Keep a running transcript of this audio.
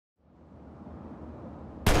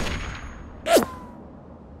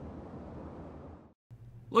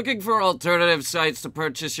Looking for alternative sites to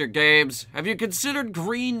purchase your games? Have you considered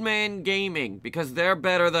Green Man Gaming? Because they're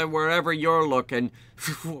better than wherever you're looking.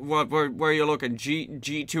 Where are you looking?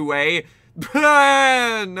 G2A?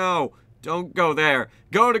 No, don't go there.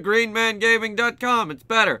 Go to greenmangaming.com. It's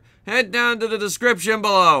better. Head down to the description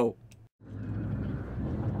below.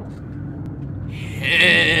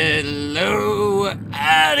 Hello,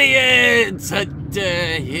 audience!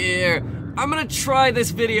 Headhunter here. I'm gonna try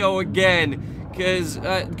this video again. Cause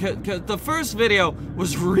the first video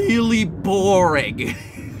was really boring.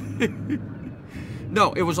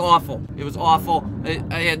 No, it was awful. It was awful.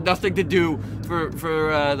 I had nothing to do for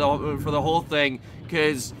the whole thing,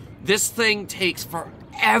 cause this thing takes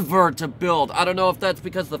forever to build. I don't know if that's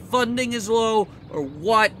because the funding is low or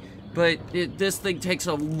what, but this thing takes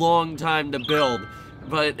a long time to build.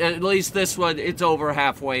 But at least this one, it's over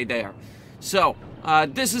halfway there. So.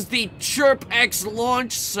 This is the ChirpX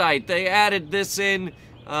launch site. They added this in,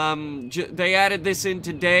 today.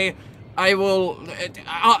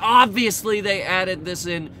 Obviously they added this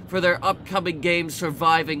in for their upcoming game,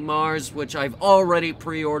 Surviving Mars, which I've already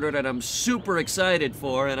pre-ordered and I'm super excited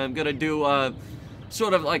for, and I'm gonna do,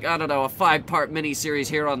 sort of like, I don't know, a 5-part mini-series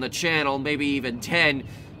here on the channel, maybe even 10,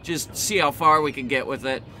 just see how far we can get with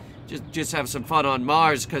it. Just have some fun on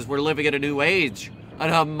Mars, because we're living in a new age, a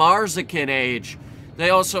Marsican age. They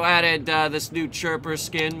also added this new Chirper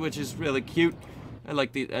skin, which is really cute. I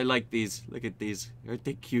like these. Look at these. Aren't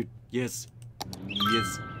they cute? Yes.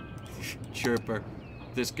 Yes. Chirper.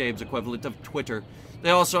 This game's equivalent of Twitter. They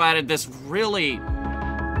also added this really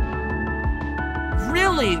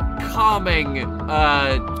calming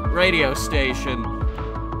radio station.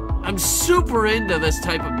 I'm super into this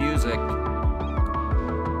type of music.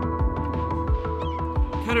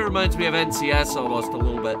 Kind of reminds me of NCS almost a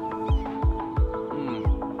little bit.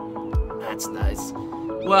 That's nice.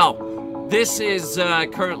 Well, this is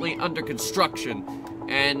currently under construction,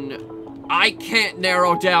 and I can't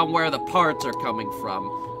narrow down where the parts are coming from.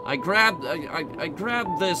 I grabbed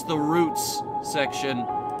the roots section,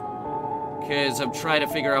 because I'm trying to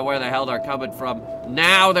figure out where the hell they're coming from.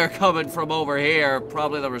 Now they're coming from over here,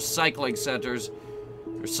 probably the recycling centers,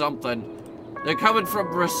 or something. They're coming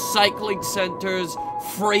from recycling centers,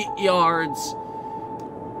 freight yards,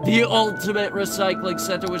 the ultimate recycling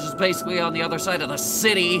center, which is basically on the other side of the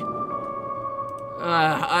city.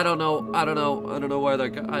 I don't know where I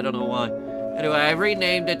don't know why. Anyway, I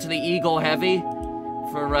renamed it to the Eagle Heavy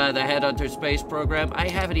for the Headhunter space program. I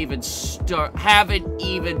haven't even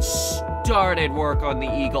started work on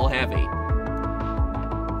the Eagle Heavy.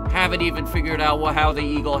 Haven't even figured out how the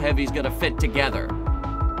Eagle Heavy's gonna fit together.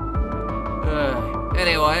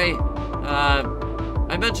 Anyway,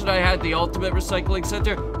 I mentioned I had the Ultimate Recycling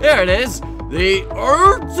Center. There it is! The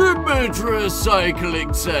Ultimate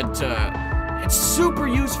Recycling Center! It's super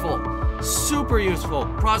useful. Super useful.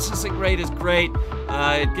 Processing rate is great.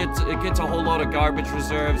 It gets a whole lot of garbage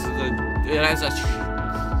reserves. It has a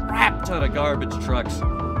crap ton of garbage trucks.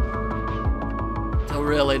 It's a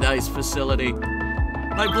really nice facility.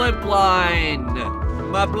 My blimp line!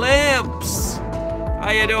 My blimps!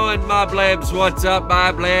 How you doing, my blimps? What's up,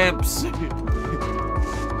 my blimps?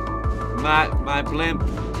 my blimp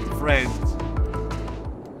friends.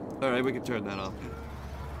 Alright, we can turn that off.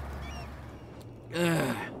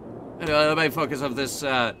 Anyway, the main focus of this,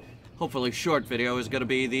 hopefully short video is gonna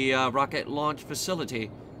be the, rocket launch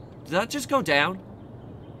facility. Did that just go down?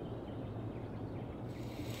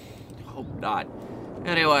 Hope not.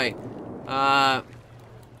 Anyway,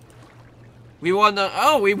 we won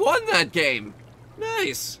that game!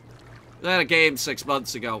 Nice! We had a game 6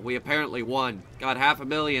 months ago. We apparently won. Got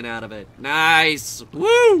 $500,000 out of it. Nice!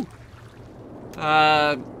 Woo!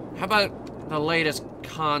 How about the latest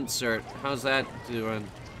concert? How's that doing?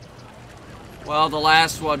 Well, the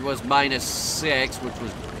last one was -6,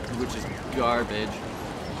 which is garbage.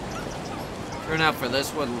 Turnout for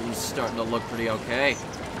this one is starting to look pretty okay.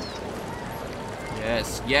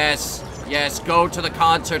 Yes, yes, yes, go to the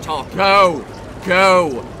concert hall. Go!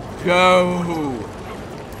 Go! Go!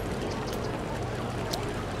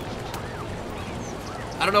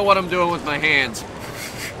 I don't know what I'm doing with my hands.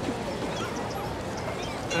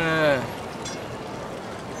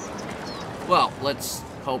 Well, let's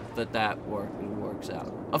hope that works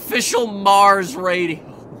out. Official Mars radio.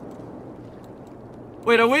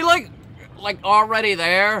 Wait, are we like already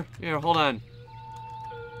there? Here, hold on.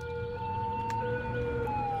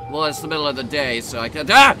 Well, it's the middle of the day, so I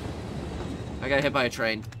can't. Ah! I got hit by a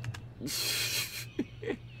train.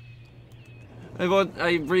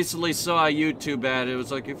 I recently saw a YouTube ad. It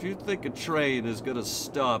was like, if you think a train is gonna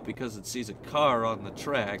stop because it sees a car on the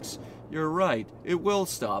tracks, you're right. It will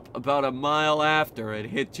stop about a mile after it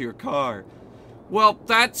hits your car. Well,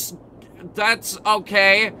 that's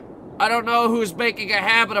okay. I don't know who's making a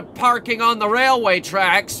habit of parking on the railway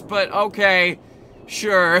tracks, but okay.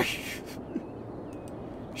 Sure.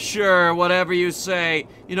 Sure, whatever you say.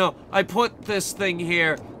 You know, I put this thing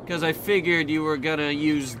here because I figured you were gonna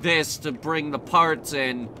use this to bring the parts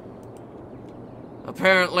in.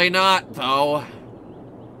 Apparently not, though.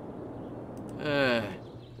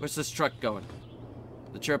 Where's this truck going?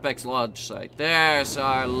 The Chirpex launch site. There's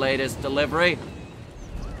our latest delivery.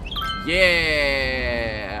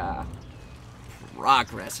 Yeah!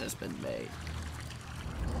 Progress has been made.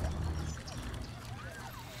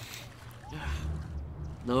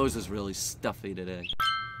 Nose is really stuffy today.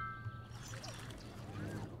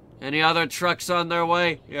 Any other trucks on their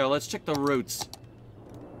way? Here, let's check the routes.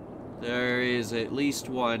 There is at least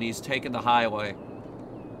one. He's taking the highway.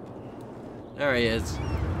 There he is.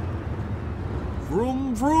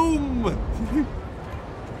 Vroom, vroom!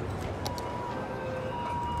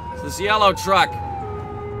 It's this yellow truck.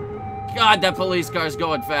 God, that police car's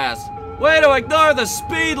going fast. Way to ignore the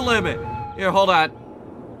speed limit! Here, hold on.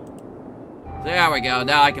 There we go.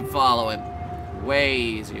 Now I can follow him. Way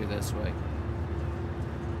easier this way.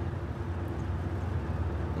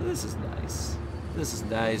 This is nice. This is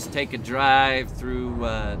nice. Take a drive through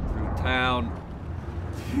town.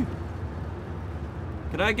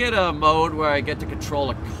 Can I get a mode where I get to control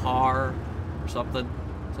a car or something?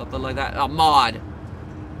 Something like that. A mod.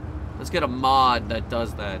 Let's get a mod that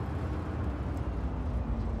does that.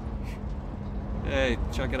 Hey,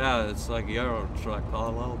 check it out. It's like a Euro truck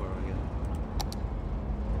all over again.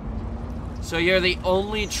 So you're the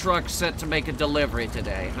only truck set to make a delivery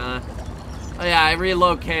today, huh? Oh yeah, I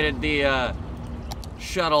relocated the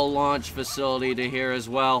shuttle launch facility to here as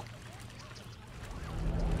well.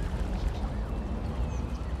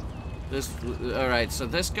 Alright, so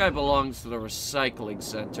this guy belongs to the recycling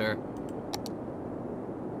center.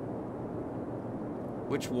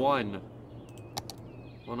 Which one?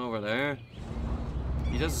 One over there?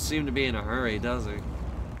 He doesn't seem to be in a hurry, does he?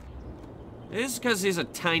 It is because these are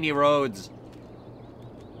tiny roads.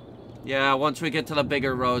 Yeah, once we get to the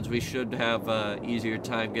bigger roads, we should have easier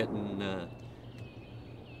time getting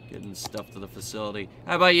stuff to the facility.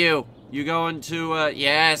 How about you? You going to,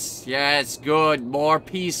 yes, good. More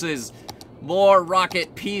pieces. More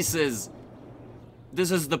rocket pieces.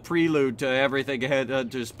 This is the prelude to everything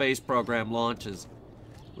Headhunter space program launches.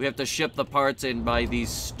 We have to ship the parts in by these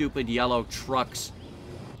stupid yellow trucks.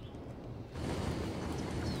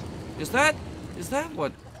 Is that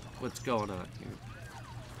what's going on here?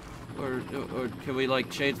 Or can we like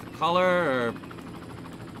change the color or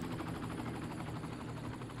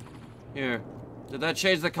here? Did that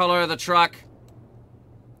change the color of the truck?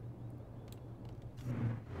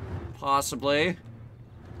 Possibly.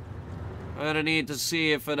 I'm gonna need to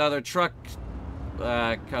see if another truck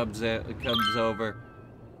comes over.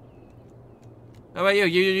 How about you?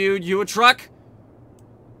 You a truck?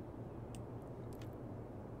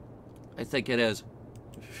 I think it is.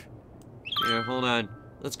 Here, hold on.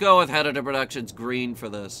 Let's go with Headhunter Productions green for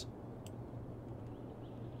this.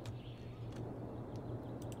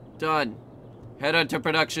 Done. Headhunter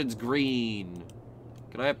Productions green.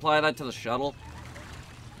 Can I apply that to the shuttle?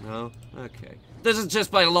 No? Okay. This is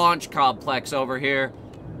just my launch complex over here.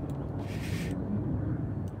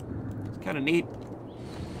 It's kind of neat.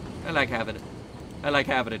 I like having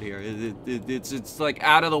it here. It's like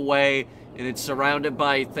out of the way, and it's surrounded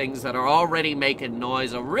by things that are already making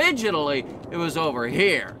noise. Originally, it was over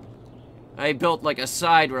here. I built like a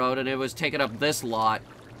side road, and it was taking up this lot.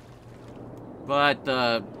 But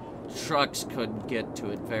the trucks couldn't get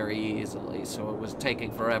to it very easily, so it was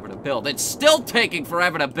taking forever to build. It's still taking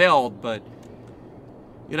forever to build, but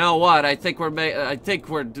you know what? I think we're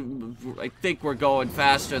going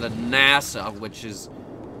faster than NASA, which is,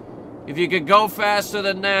 if you could go faster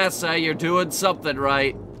than NASA, you're doing something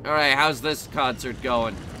right. All right, how's this concert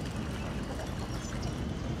going?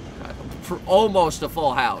 Almost a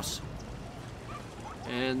full house.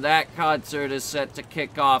 And that concert is set to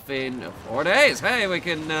kick off in 4 days. Hey, we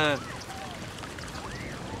can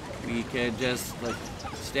just like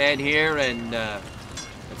stand here and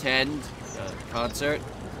attend the concert.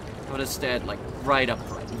 I'm gonna stand like right up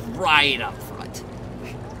front. Right up front.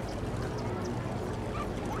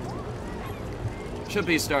 Should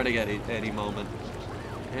be starting any moment.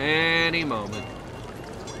 Any moment.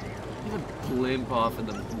 Even blimp off in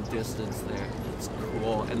the distance there. That's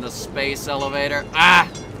cool. And the space elevator. Ah!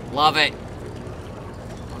 Love it.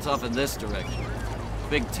 It's off in this direction.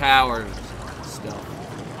 Big tower stuff.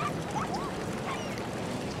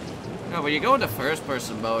 No, when you go into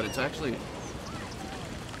first-person mode, it's actually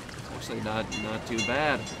not too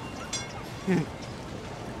bad.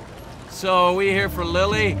 So, are we here for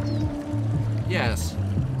Lily? Yes.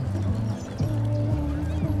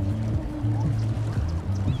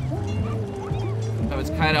 I was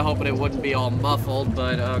kind of hoping it wouldn't be all muffled,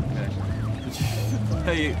 but okay.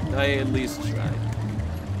 I at least tried.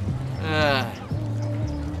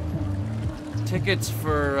 Tickets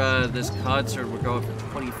for this concert were going for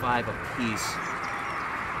 $25 a piece.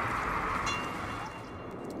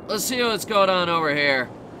 Let's see what's going on over here.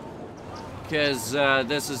 Because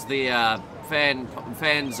this is the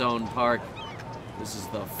fan zone park. This is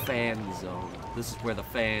the fan zone. This is where the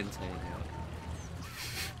fans hang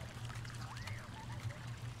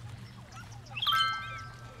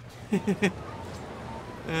out.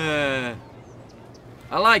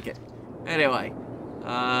 I like it. Anyway,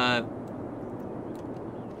 how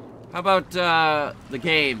about the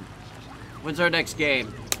game? When's our next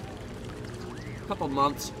game? A couple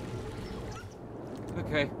months.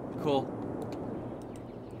 Okay, cool.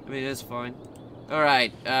 I mean, it's fine.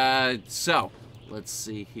 Alright, so, let's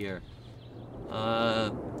see here.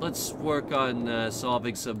 Let's work on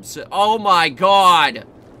solving some... Oh my god!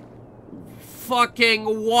 Fucking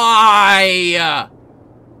why?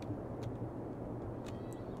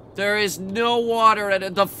 There is no water in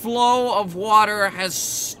it. The flow of water has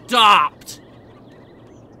stopped.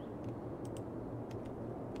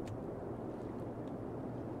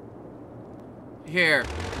 Here,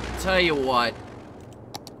 tell you what.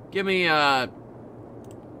 Give me,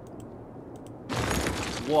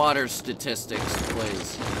 water statistics,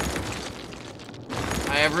 please.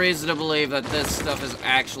 I have reason to believe that this stuff is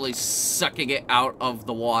actually sucking it out of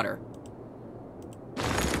the water.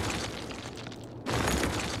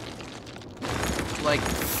 Like,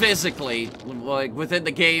 physically, like, within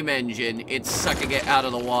the game engine, it's sucking it out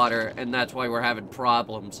of the water, and that's why we're having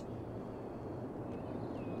problems.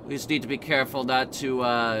 We just need to be careful not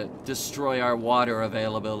to, destroy our water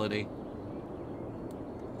availability.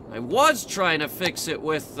 I was trying to fix it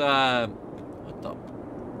with, what the...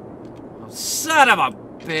 Oh, son of a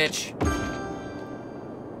bitch!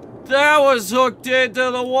 That was hooked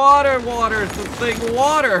into the water, the thing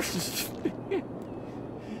water!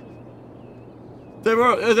 They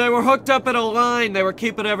were hooked up in a line, they were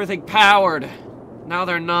keeping everything powered. Now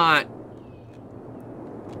they're not.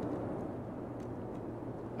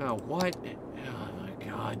 Oh, what? Oh my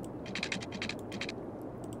god.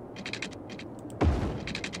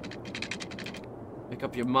 Make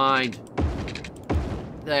up your mind.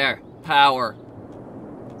 There. Power.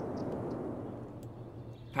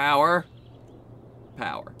 Power.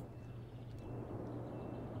 Power.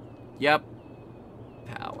 Yep.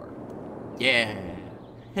 Power. Yeah.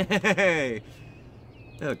 Hey.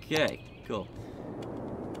 Okay, cool.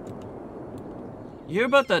 You hear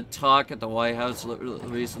about that talk at the White House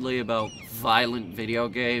recently about violent video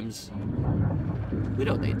games? We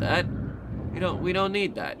don't need that. We don't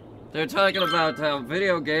need that. They're talking about how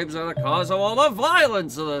video games are the cause of all the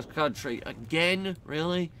violence in this country. Again?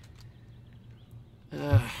 Really?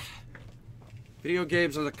 Video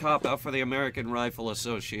games are the cop-out for the American Rifle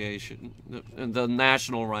Association. The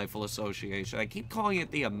National Rifle Association. I keep calling it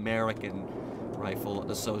the American Rifle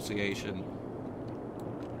Association.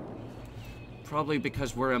 Probably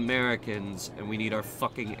because we're Americans and we need our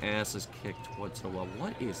fucking asses kicked once in a while.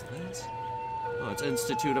 What is this? Oh, it's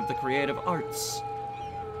Institute of the Creative Arts.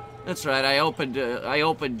 That's right, I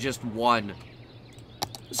opened just one.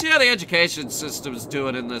 See how the education system's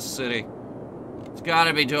doing in this city. It's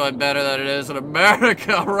gotta be doing better than it is in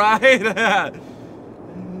America, right?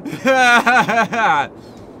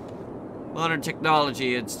 Modern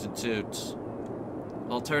Technology Institute.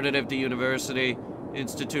 Alternative to university.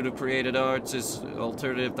 Institute of Creative Arts is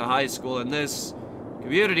alternative to high school, and this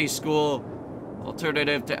community school,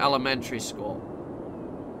 alternative to elementary school.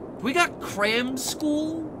 We got cram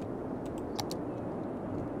school?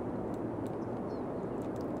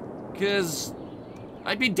 Because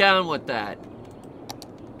I'd be down with that.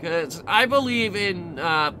 Because I believe in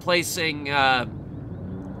placing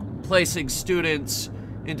students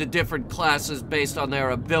into different classes based on their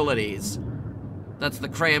abilities. That's the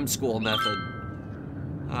cram school method.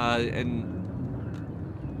 And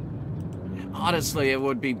honestly, it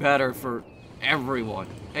would be better for everyone.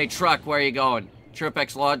 Hey, truck, where are you going?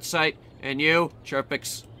 Chirpex launch site? And you?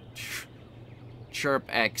 Chirpex.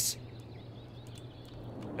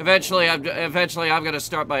 Eventually, I'm gonna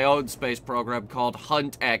start my own space program called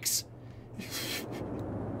Hunt X.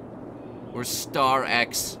 Or Star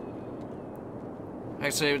X.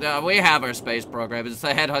 Actually, we have our space program. It's the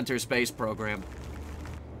Headhunter space program.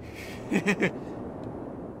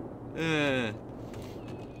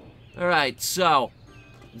 Alright, so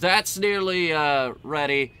that's nearly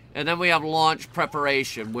ready. And then we have launch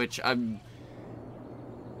preparation, which I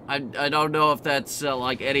don't know if that's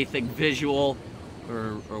like anything visual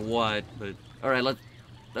or what, but alright,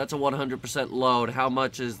 that's a 100% load. How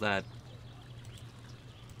much is that?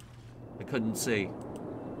 I couldn't see.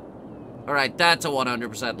 Alright, that's a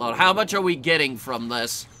 100% load. How much are we getting from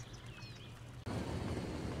this?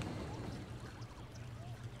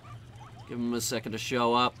 Give him a second to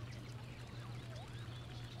show up.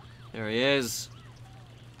 There he is.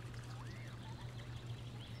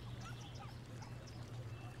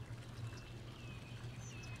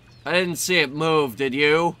 I didn't see it move, did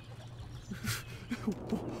you?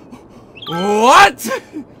 What?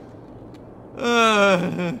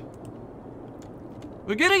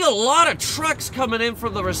 We're getting a lot of trucks coming in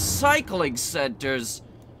from the recycling centers.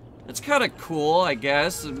 It's kind of cool, I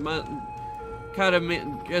guess.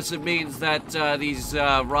 Guess it means that these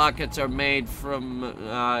rockets are made from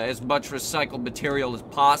as much recycled material as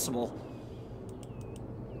possible.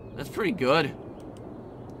 That's pretty good.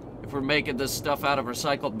 If we're making this stuff out of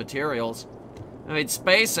recycled materials. I mean,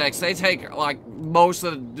 SpaceX, they take, like, most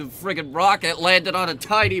of the friggin' rocket landed on a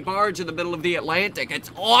tiny barge in the middle of the Atlantic. It's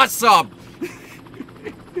awesome!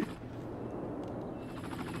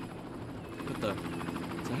 What the?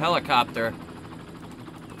 It's a helicopter.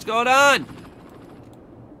 What's going on?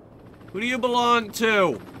 Who do you belong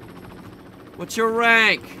to? What's your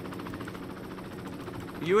rank?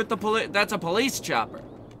 Are you at the police? That's a police chopper.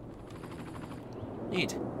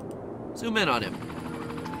 Neat. Zoom in on him.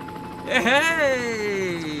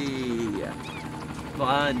 Hey!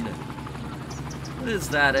 Fun. What is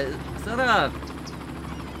that? Is that a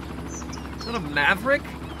Maverick?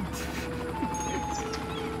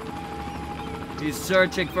 He's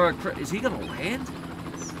searching for a is he gonna land?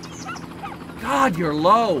 God, you're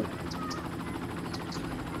low.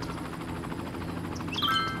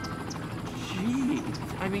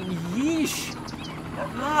 Jeez. I mean, yeesh.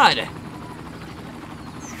 God.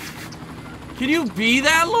 Can you be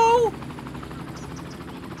that low?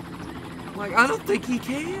 Like, I don't think he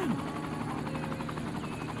can.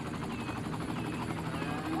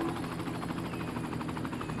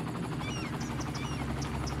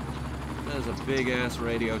 That is a big-ass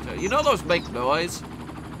radio tower. You know those make noise?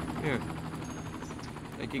 Here.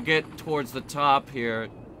 I can get towards the top here.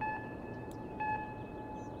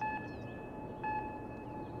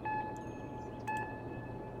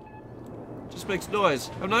 Just makes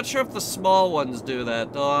noise. I'm not sure if the small ones do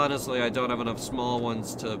that, though honestly I don't have enough small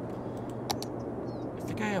ones to... I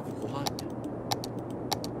think I have one.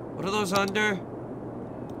 What are those under?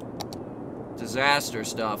 Disaster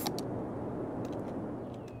stuff.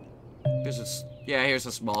 Here's a... yeah, here's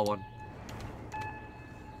a small one.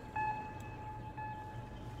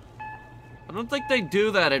 I don't think they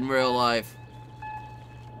do that in real life.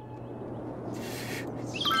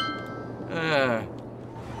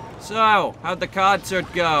 So, how'd the concert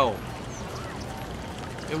go?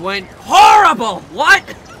 It went horrible! What?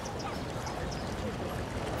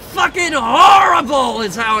 Fucking horrible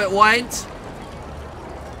is how it went!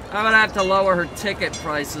 I'm gonna have to lower her ticket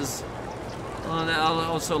prices. I'll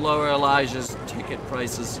also lower Elijah's ticket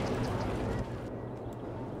prices.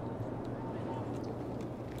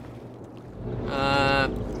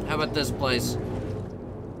 How about this place?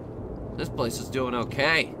 This place is doing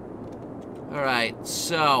okay. Alright,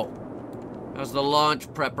 so how's the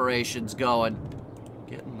launch preparations going?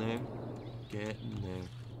 Getting there. Getting there.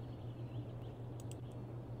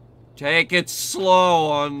 Take it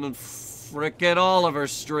slow on frickin' Oliver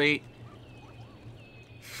Street.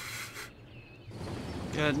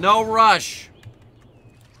 Yeah, no rush.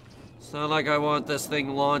 It's not like I want this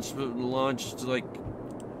thing launched like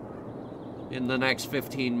in the next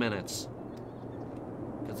 15 minutes.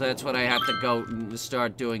 Because that's when I have to go and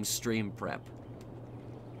start doing stream prep.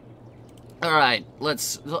 All right,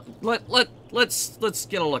 let's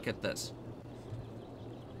get a look at this.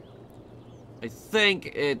 I think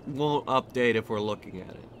it won't update if we're looking at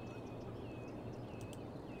it.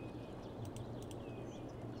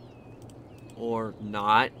 Or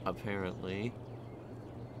not, apparently.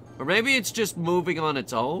 Or maybe it's just moving on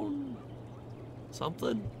its own?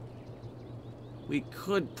 Something? We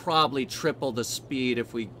could probably triple the speed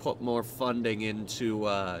if we put more funding into,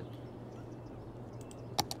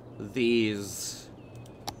 these.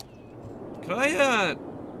 Can I,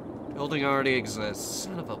 building already exists.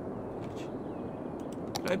 Son of a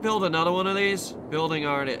bitch. Can I build another one of these? Building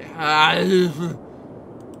already...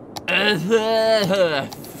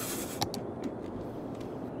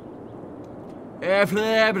 Blah,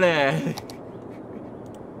 blah.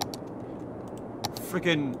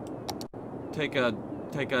 Freaking take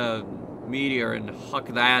a meteor and huck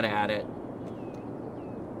that at it.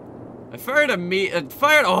 I fired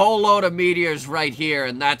a whole load of meteors right here,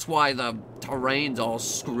 and that's why the terrain's all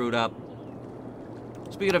screwed up.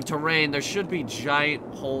 Speaking of terrain, there should be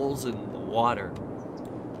giant holes in the water.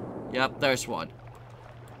 Yep, there's one.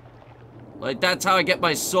 Like, that's how I get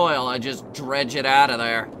my soil. I just dredge it out of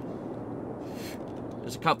there.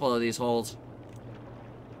 There's a couple of these holes.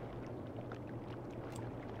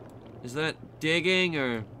 Is that digging,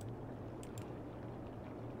 or...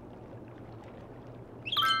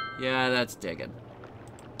 Yeah, that's digging.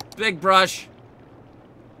 Big brush.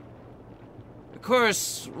 Of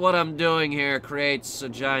course, what I'm doing here creates a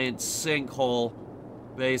giant sinkhole,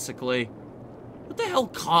 basically. What the hell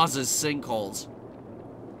causes sinkholes?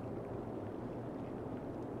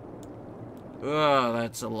 Oh,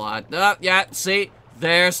 that's a lot. Oh, yeah, see?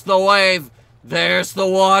 There's the wave. There's the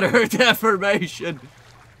water deformation.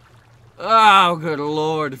 Oh, good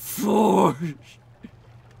lord. Forge.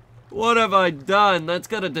 What have I done? That's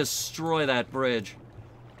gonna destroy that bridge.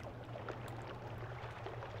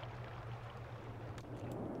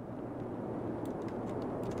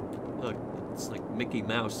 Look, it's like Mickey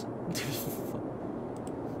Mouse.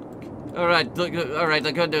 Alright, the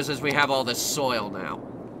good news is we have all this soil now.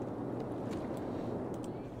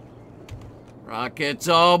 Rocket's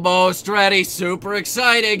almost ready. Super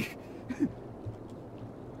exciting.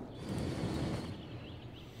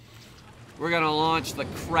 We're gonna launch the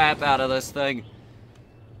crap out of this thing.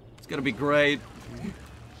 It's gonna be great.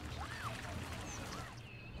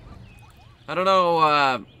 I don't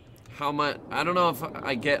know, how much... I don't know if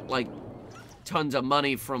I get, like, tons of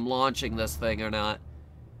money from launching this thing or not.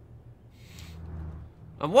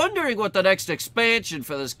 I'm wondering what the next expansion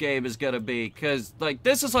for this game is gonna be, because, like,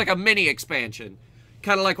 this is like a mini expansion.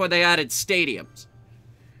 Kind of like when they added stadiums.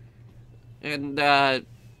 And,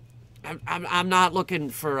 I'm not looking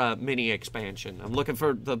for a mini expansion. I'm looking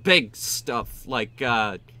for the big stuff, like,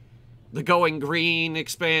 the Going Green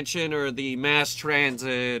expansion, or the mass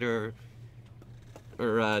transit, or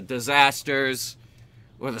disasters,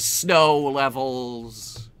 or the snow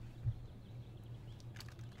levels.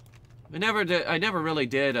 I never really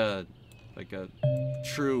did a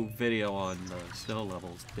true video on the snow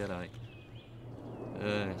levels, did I?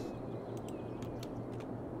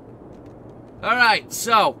 Alright,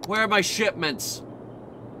 so, where are my shipments?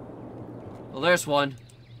 Well, there's one.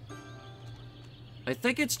 I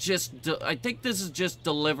think it's just, I think this is just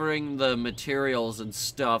delivering the materials and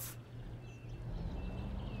stuff.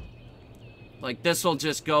 Like, this will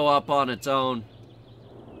just go up on its own.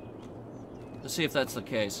 Let's see if that's the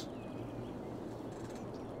case.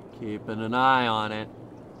 Keeping an eye on it.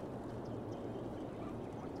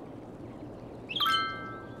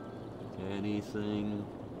 Anything?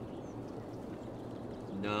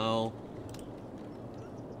 No.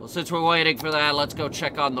 Well, since we're waiting for that, let's go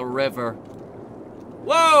check on the river.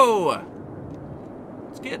 Whoa!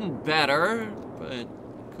 It's getting better, but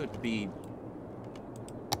could be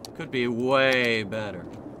way better.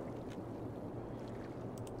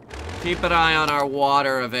 Keep an eye on our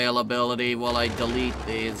water availability while I delete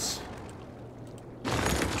these.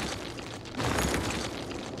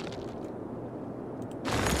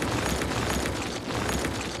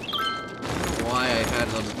 Why I had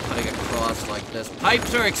them cutting across like this.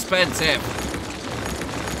 Pipes are expensive.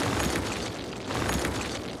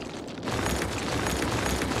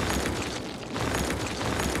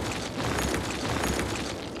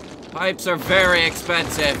 Pipes are very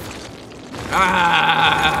expensive.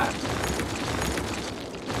 Ah!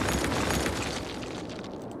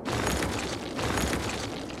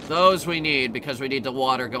 Those we need because we need the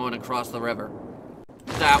water going across the river.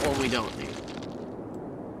 That one we don't need.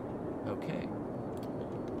 Okay.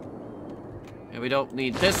 And we don't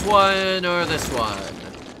need this one or this one.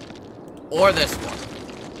 Or this one.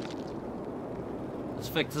 Let's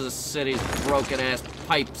fix the city's broken-ass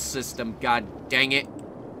pipe system, god dang it.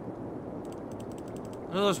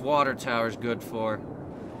 What are those water towers good for?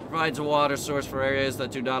 Provides a water source for areas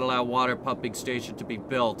that do not allow water pumping station to be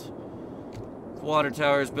built. If water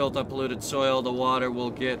tower is built on polluted soil, the water will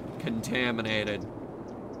get contaminated.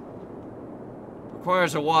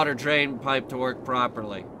 Requires a water drain pipe to work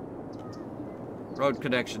properly. Road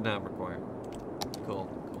connection not required. Cool,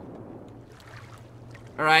 cool.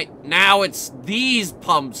 Alright, now it's these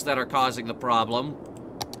pumps that are causing the problem.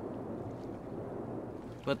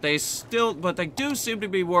 But they do seem to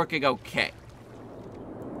be working okay.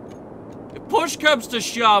 If push comes to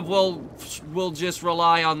shove, we'll just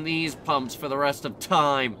rely on these pumps for the rest of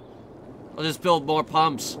time. I'll just build more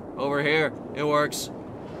pumps over here. It works.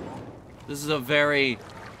 This is a very,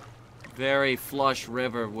 very flush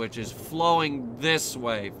river, which is flowing this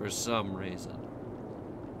way for some reason.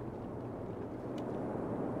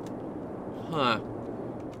 Huh.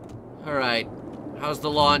 Alright. How's the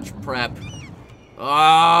launch prep?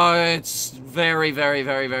 Oh, it's very, very,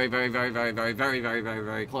 very, very, very, very, very, very, very, very, very,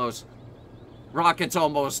 very close. Rocket's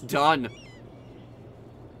almost done.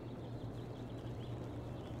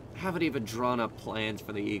 Haven't even drawn up plans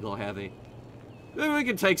for the Eagle Heavy. Maybe we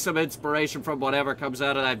can take some inspiration from whatever comes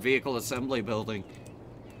out of that vehicle assembly building.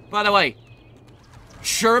 By the way,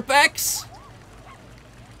 Chirpex?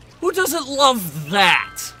 Who doesn't love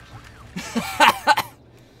that?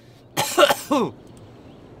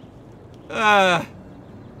 I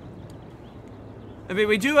mean,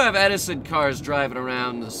 we do have Edison cars driving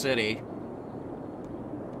around the city.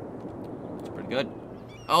 It's pretty good.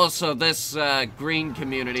 Also, this green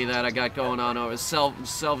community that I got going on over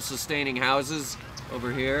self-sustaining houses over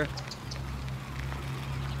here.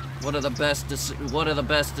 One of the best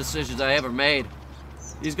decisions I ever made.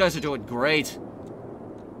 These guys are doing great.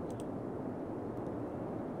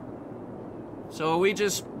 So are we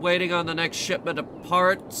just waiting on the next shipment of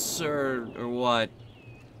parts, or what?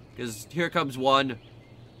 Because here comes one.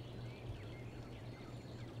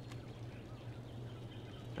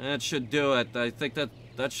 That should do it. I think that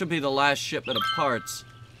should be the last shipment of parts.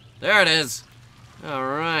 There it is. All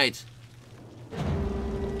right.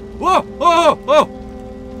 Whoa! Whoa! Whoa!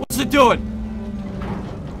 What's it doing?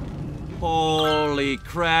 Holy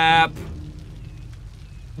crap!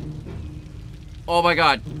 Oh my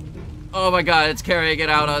god! Oh my god! It's carrying it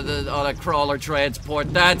out on a crawler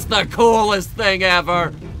transport. That's the coolest thing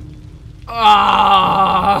ever!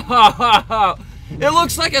 Ah! It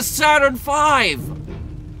looks like a Saturn V.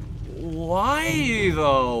 Why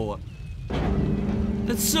though?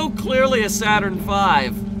 It's so clearly a Saturn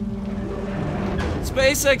V.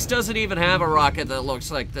 SpaceX doesn't even have a rocket that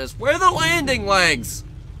looks like this. Where are the landing legs?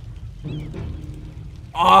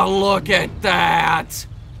 Oh, look at that!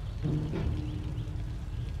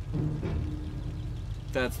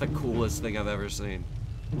 That's the coolest thing I've ever seen.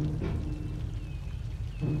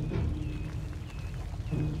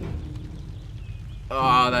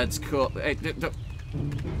 Oh, that's cool. Hey,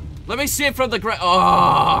 let me see it from the ground.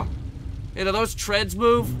 Oh! Hey, do those treads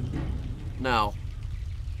move? No.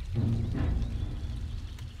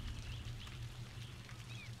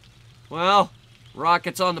 Well,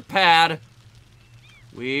 rocket's on the pad.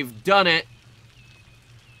 We've done it.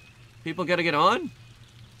 People gonna get on?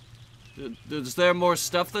 Is there more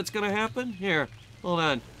stuff that's gonna happen? Here, hold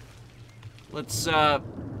on. Let's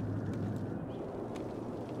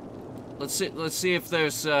see if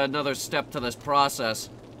there's another step to this process.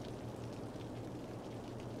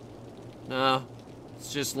 No,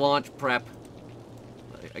 it's just launch prep.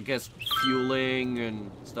 I guess fueling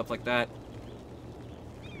and stuff like that.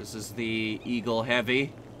 This is the Eagle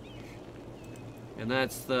Heavy. And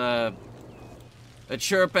that's the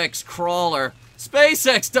Chirpex crawler.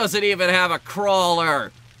 SpaceX doesn't even have a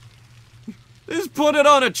crawler. Just put it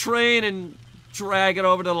on a train and drag it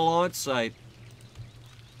over to the launch site.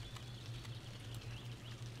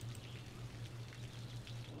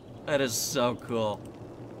 That is so cool.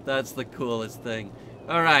 That's the coolest thing.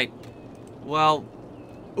 Alright. Well,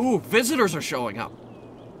 ooh, visitors are showing up.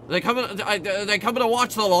 Are they coming to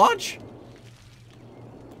watch the launch?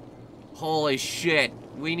 Holy shit.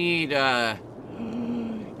 We need, you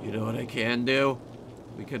know what I can do?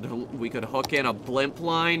 We could hook in a blimp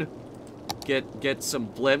line. Get some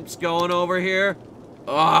blimps going over here.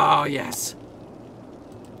 Oh, yes.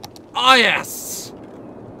 Oh, yes!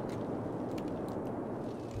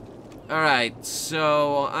 Alright,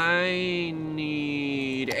 so I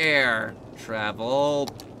need air travel.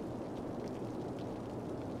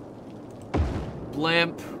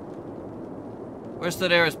 Blimp. Where's the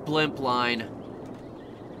nearest blimp line?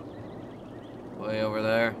 Way over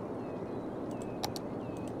there.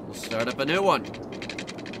 We'll start up a new one.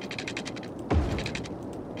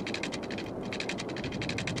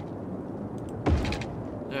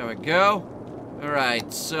 There we go.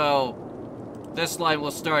 Alright, so this line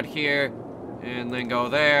will start here, and then go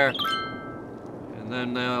there, and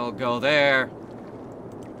then they'll go there,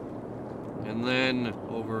 and then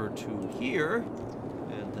over to here,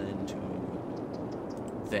 and then to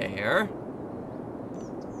there.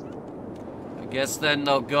 I guess then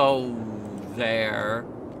they'll go there,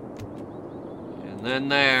 and then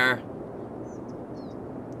there,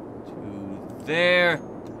 to there,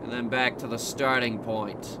 and then back to the starting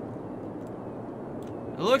point.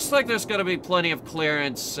 It looks like there's gonna be plenty of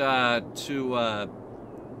clearance to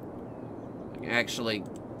actually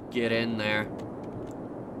get in there.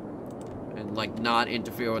 And, like, not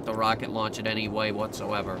interfere with the rocket launch in any way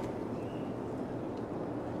whatsoever.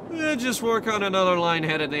 Just work on another line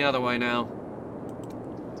headed the other way now.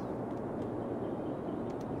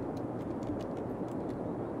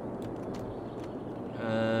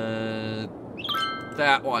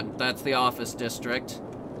 That one. That's the office district.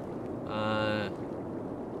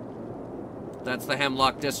 That's the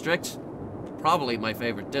Hemlock district. Probably my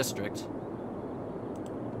favorite district.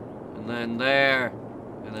 And then there.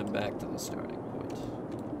 And then back to the starting point.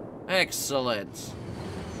 Excellent.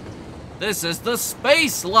 This is the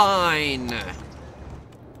space line.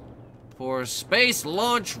 For space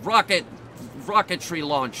launch rocketry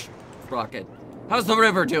launch rocket. How's the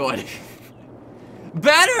river doing?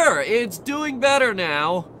 Better! It's doing better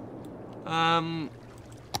now. Now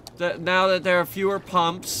that there are fewer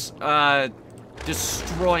pumps,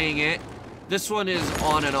 destroying it. This one is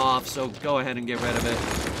on and off, so go ahead and get rid of it.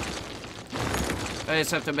 I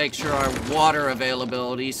just have to make sure our water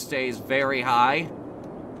availability stays very high.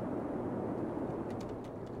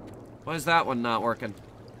 Why is that one not working?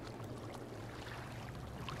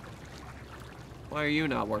 Why are you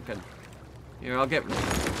not working? Here, I'll get rid of it.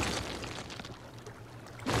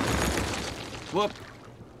 Whoop.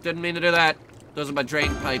 Didn't mean to do that. Those are my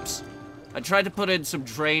drain pipes. I tried to put in some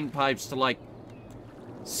drain pipes to, like,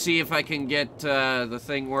 see if I can get the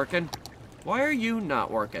thing working. Why are you not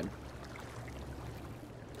working?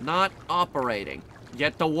 Not operating.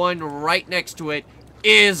 Yet the one right next to it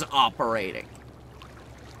is operating.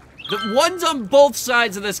 The ones on both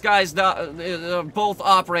sides of this guy's not, both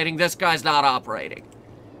operating, this guy's not operating.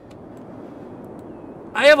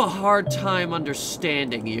 I have a hard time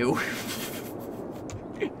understanding you.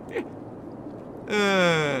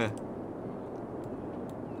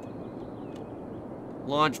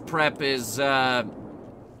 Launch prep is,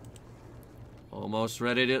 almost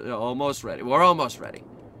ready. Almost ready. We're almost ready.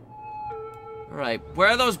 Alright, where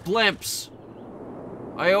are those blimps?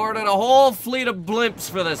 I ordered a whole fleet of blimps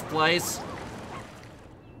for this place.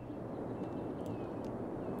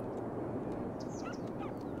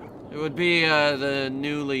 It would be, it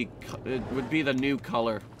would be the new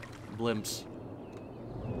color blimps.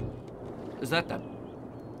 Is that them?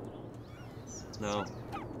 No.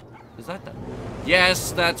 Is that them?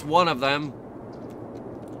 Yes, that's one of them.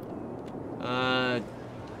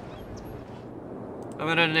 I'm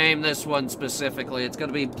gonna name this one specifically. It's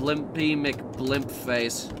gonna be Blimpy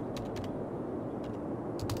McBlimpface.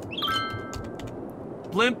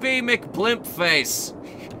 Blimpy McBlimpface.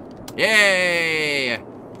 Yay!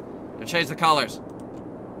 Gonna change the colors.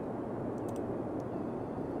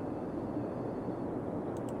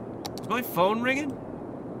 Is my phone ringing?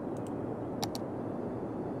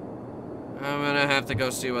 I'm gonna have to go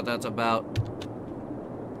see what that's about.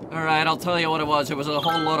 Alright, I'll tell you what it was. It was a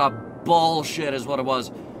whole load of bullshit is what it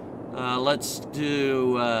was. Let's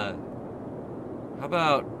do, how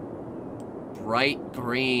about bright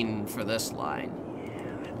green for this line?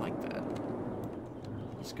 Yeah, I like that.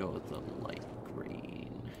 Let's go with the light green.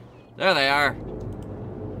 There they are.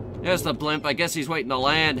 There's the blimp. I guess he's waiting to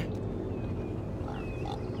land.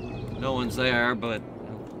 No one's there, but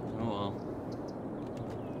oh well.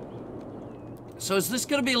 So is this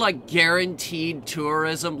gonna be like guaranteed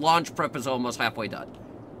tourism? Launch prep is almost halfway done.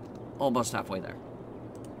 Almost halfway there.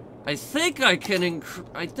 I think I can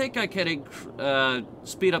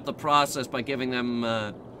speed up the process by giving them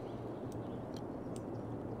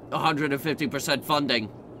 150% funding.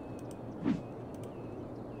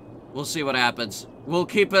 We'll see what happens. We'll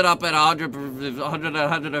keep it up at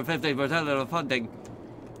 150% of the funding.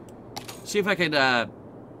 See if I can cut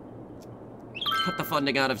the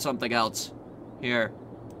funding out of something else. Here.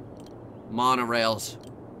 Monorails.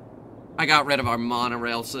 I got rid of our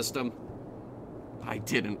monorail system. I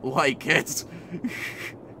didn't like it.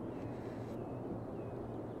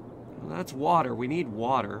 Well, that's water. We need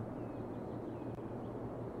water.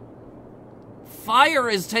 Fire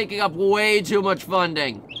is taking up way too much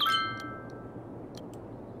funding.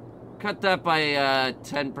 Cut that by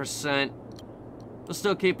 10%. We'll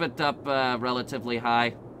still keep it up relatively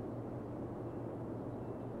high.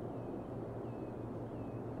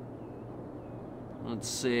 Let's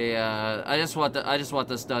see. I just want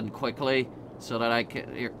this done quickly so that I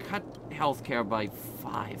can cut healthcare by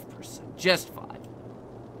 5%. Just 5.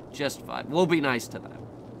 Just 5. We'll be nice to them.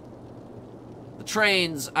 The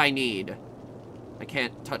trains I need. I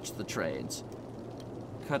can't touch the trains.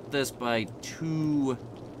 Cut this by 2%.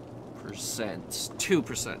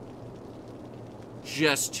 2%.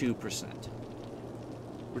 Just 2%.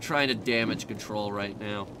 We're trying to damage control right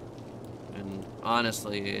now. And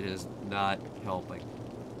honestly, it is not helping.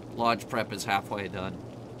 Launch prep is halfway done.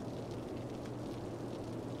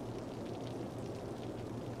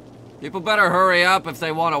 People better hurry up if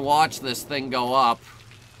they want to watch this thing go up.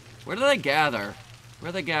 Where do they gather? Where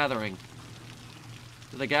are they gathering?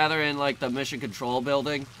 Do they gather in, like, the mission control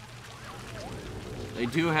building? They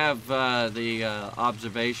do have, the,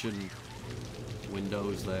 observation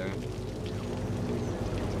windows there.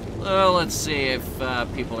 Well, let's see if,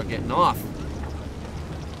 people are getting off.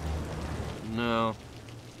 No.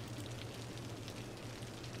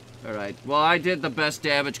 Alright, well, I did the best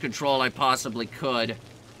damage control I possibly could.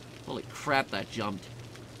 Holy crap, that jumped.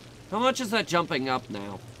 How much is that jumping up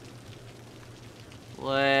now?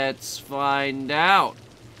 Let's find out.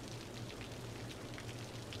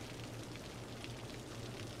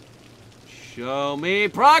 Show me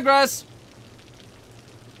progress!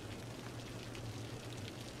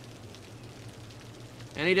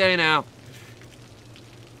 Any day now.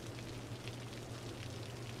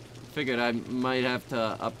 Figured I might have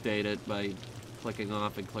to update it by clicking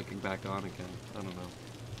off and clicking back on again. I don't know.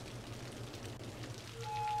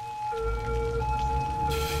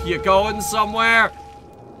 You going somewhere?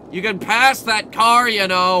 You can pass that car, you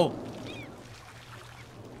know.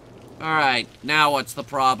 Alright, now what's the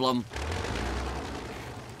problem?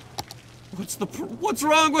 What's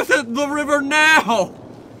wrong with the river now?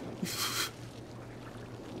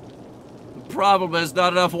 The problem is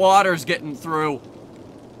not enough water's getting through.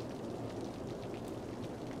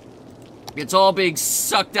 It's all being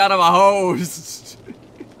sucked out of a hose.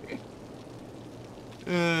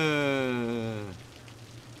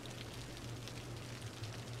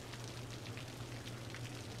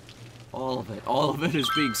 All of it is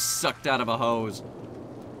being sucked out of a hose.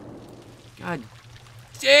 God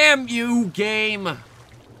damn you, game!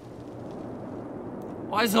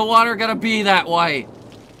 Why is the water gonna be that way?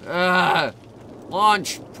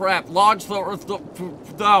 Launch prep. Launch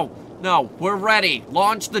no, we're ready.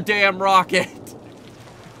 Launch the damn rocket.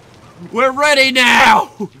 We're ready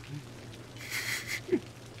now!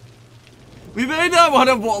 We may not want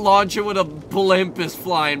to launch it when a blimp is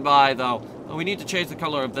flying by, though. Oh, we need to change the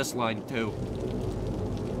color of this line, too.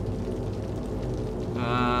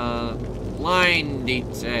 Line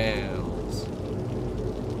details.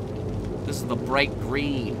 This is the bright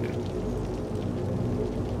green.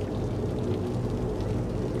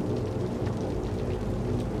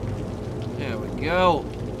 There we go.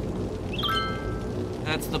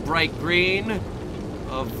 That's the bright green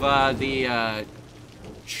of the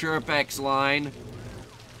Chirpex line.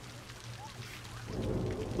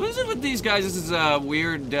 What is it with these guys? This is a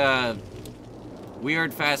weird,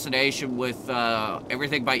 weird fascination with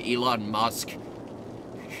everything by Elon Musk.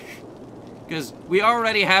 Because we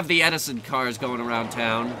already have the Edison cars going around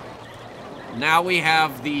town. Now we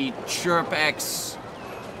have the Chirpex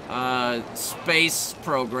space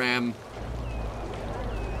program.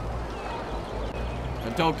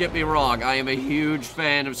 And don't get me wrong, I am a huge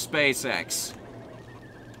fan of SpaceX.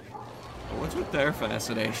 What's with their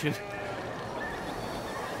fascination?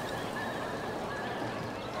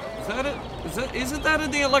 Is that it? Isn't that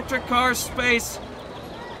in the electric car space?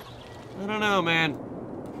 I don't know, man.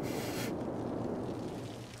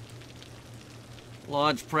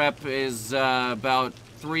 Launch prep is about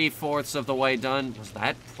 3/4 of the way done. Was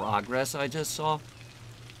that progress I just saw?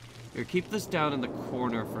 Here, keep this down in the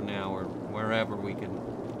corner for now, or wherever we can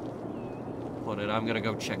put it. I'm gonna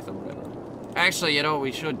go check the river. Actually, you know what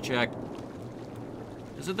we should check?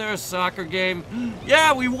 Isn't there a soccer game?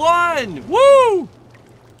 Yeah, we won! Woo!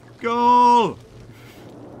 Goal!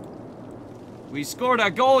 We scored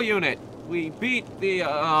a goal unit. We beat the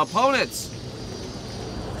opponents.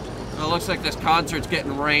 Well, it looks like this concert's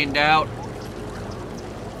getting rained out.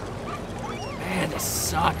 Man, this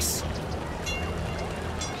sucks.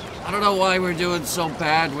 I don't know why we're doing so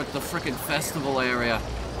bad with the frickin' festival area.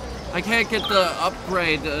 I can't get the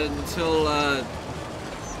upgrade until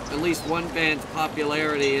at least one band's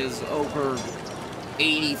popularity is over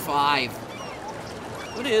 85.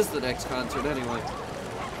 What is the next concert anyway?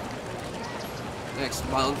 Next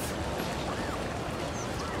month.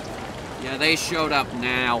 Yeah, they showed up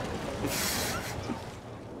now.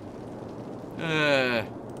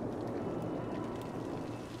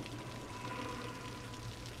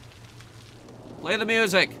 Play the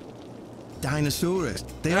music. Dinosaurus.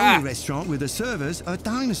 The only restaurant where the servers are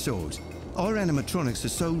dinosaurs. Our animatronics are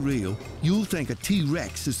so real, you'll think a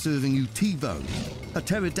T-Rex is serving you T-bone, a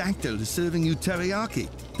pterodactyl is serving you teriyaki,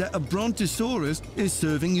 that a brontosaurus is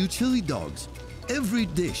serving you chili dogs. Every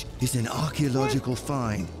dish is an archaeological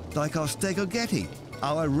find, like our stegogetti.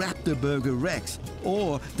 our Raptor Burger Rex,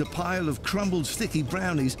 or the pile of crumbled sticky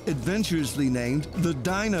brownies adventurously named the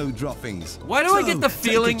Dino Droppings. Why do I get the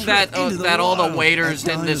feeling that all the waiters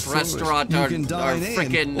in this restaurant are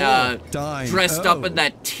freaking dressed up in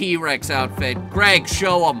that T-Rex outfit? Greg,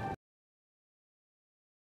 show them.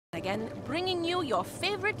 Again, bringing you your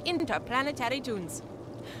favorite interplanetary tunes.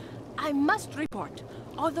 I must report,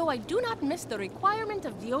 although I do not miss the requirement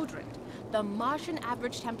of deodorant, the Martian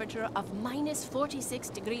average temperature of minus 46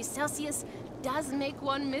 degrees Celsius does make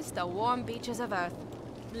one miss the warm beaches of Earth.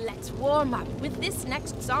 Let's warm up with this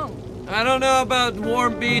next song. I don't know about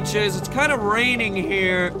warm beaches. It's kind of raining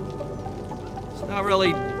here. It's not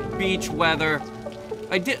really beach weather.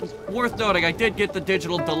 Worth noting, I did get the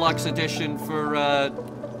digital deluxe edition for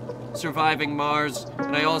Surviving Mars,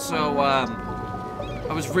 and I also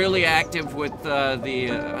I was really active with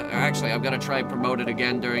actually I'm gonna try and promote it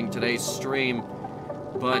again during today's stream,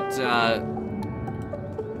 but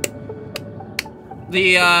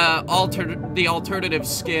the alternative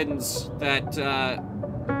skins that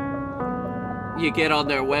you get on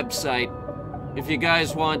their website. If you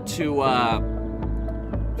guys want to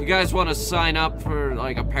sign up for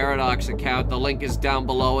like a Paradox account, the link is down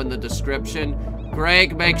below in the description.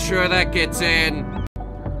 Greg, make sure that gets in.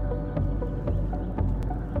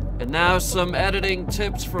 And now some editing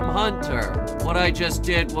tips from Hunter. What I just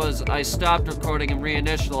did was I stopped recording and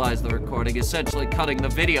reinitialized the recording, essentially cutting the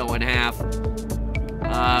video in half.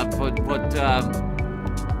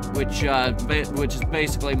 Which is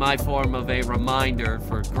basically my form of a reminder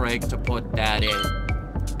for Greg to put that in.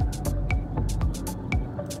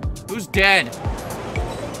 Who's dead?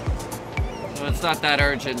 No, it's not that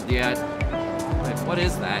urgent yet. Wait, what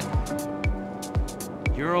is that?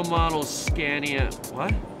 Euromodel Scania.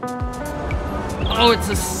 What? Oh, it's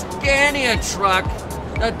a Scania truck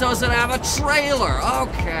that doesn't have a trailer.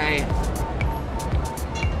 Okay.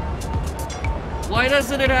 Why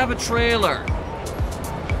doesn't it have a trailer?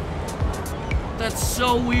 That's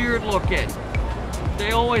so weird looking.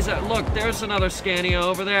 They always look, there's another Scania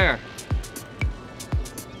over there.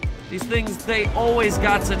 These things, they always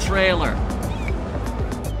got a trailer.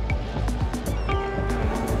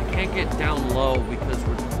 Can't get down low because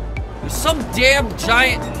there's some damn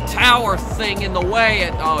giant tower thing in the way.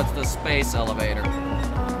 Oh, it's the space elevator.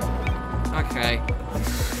 Okay.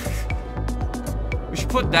 We should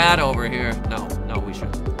put that over here. No, we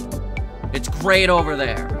shouldn't. It's great over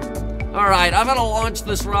there. All right, I'm gonna launch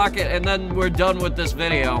this rocket and then we're done with this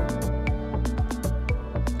video.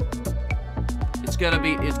 It's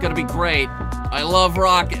gonna be great. I love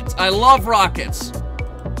rockets. I love rockets.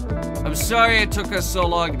 I'm sorry it took us so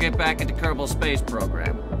long to get back into Kerbal Space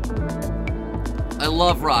Program. I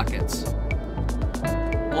love rockets.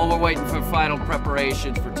 While we're waiting for final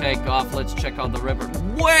preparations for takeoff, let's check on the river.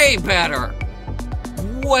 Way better!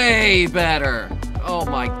 Way better! Oh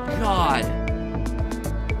my god.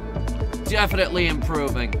 Definitely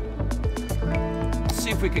improving. Let's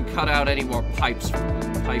see if we can cut out any more pipe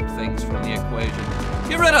things from the equation.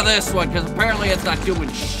 Get rid of this one, because apparently it's not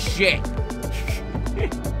doing shit.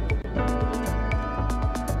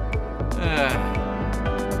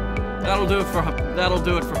 That'll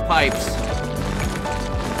do it for pipes.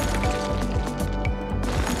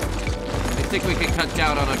 I think we can cut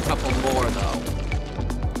down on a couple more though.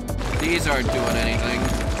 These aren't doing anything.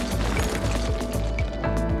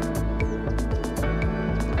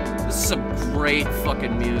 This is some great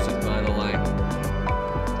fucking music, by the way.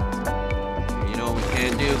 You know what we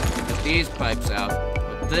can do? Get these pipes out.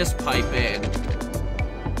 Put this pipe in.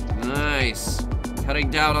 Nice. Cutting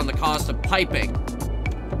down on the cost of piping.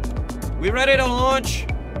 We ready to launch?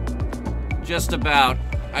 Just about.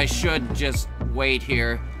 I should just wait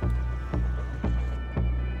here.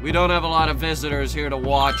 We don't have a lot of visitors here to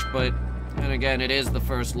watch, but then again, it is the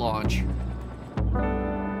first launch.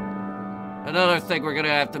 Another thing we're gonna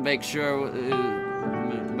have to make sure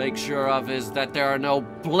of is that there are no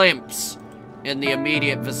blimps in the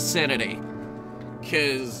immediate vicinity.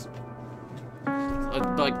 'Cause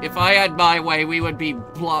like, if I had my way, we would be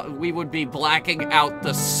blacking out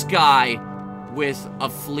the sky with a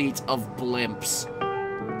fleet of blimps.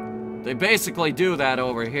 They basically do that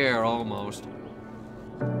over here, almost.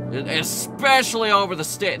 Especially over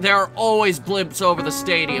the there are always blimps over the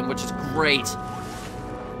stadium, which is great.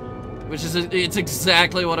 It's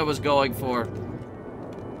exactly what I was going for.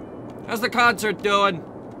 How's the concert doing?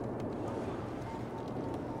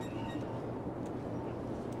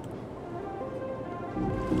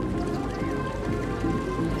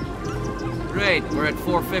 Great, we're at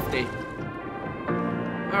 450.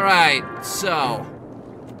 All right, so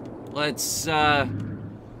let's. I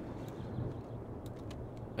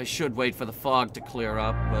I should wait for the fog to clear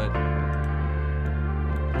up, but...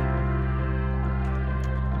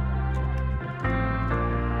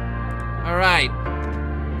 Alright.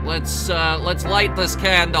 Let's light this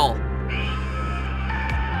candle.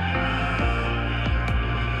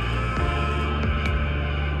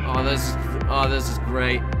 Oh, this is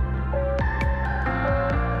great.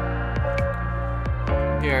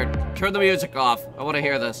 Here, turn the music off. I want to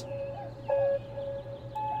hear this.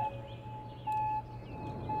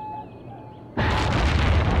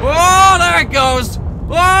 Whoa, there it goes!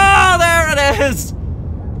 Whoa, there it is!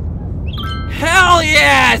 Hell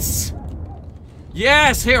yes!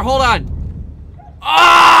 Yes, here, hold on.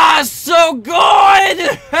 Ah, so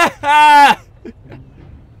good!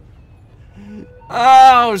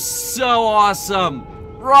 Oh, so awesome.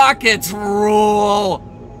 Rockets rule.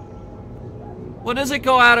 When does it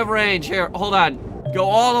go out of range? Here, hold on. Go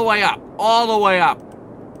all the way up. All the way up.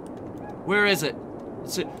 Where is it?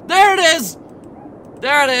 There it is!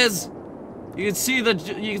 There it is! You can see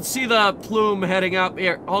the plume heading up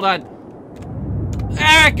here. Hold on.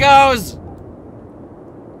 There it goes!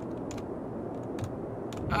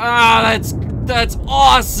 Ah, that's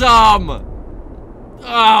awesome!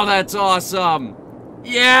 Oh, that's awesome!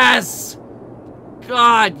 Yes!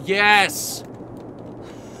 God, yes!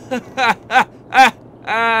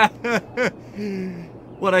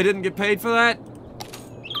 What, I didn't get paid for that?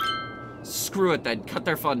 Screw it then, cut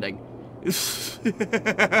their funding. That's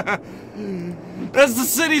the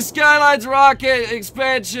city Skylines rocket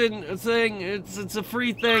expansion thing. It's a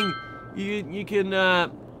free thing. You can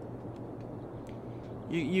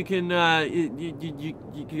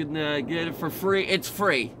get it for free. It's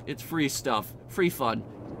free. It's free stuff. Free fun.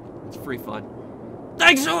 It's free fun.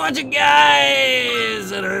 Thanks for watching,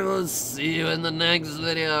 guys, and I will see you in the next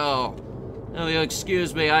video. Now, you'll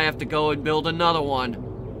excuse me, I have to go and build another one.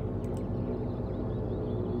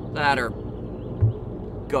 That or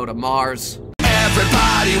go to Mars.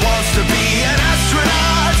 Everybody wants to be an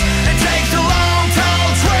astronaut and take the long, tall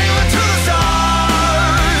trailer to the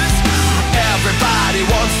stars. Everybody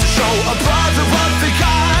wants to show a part of what they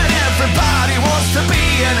got. Everybody wants to be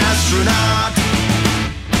an astronaut.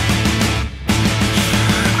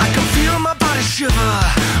 I can feel my body shiver.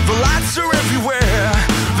 The lights are everywhere.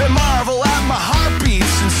 They marvel at my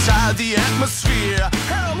heartbeats inside the atmosphere.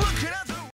 And I'm looking at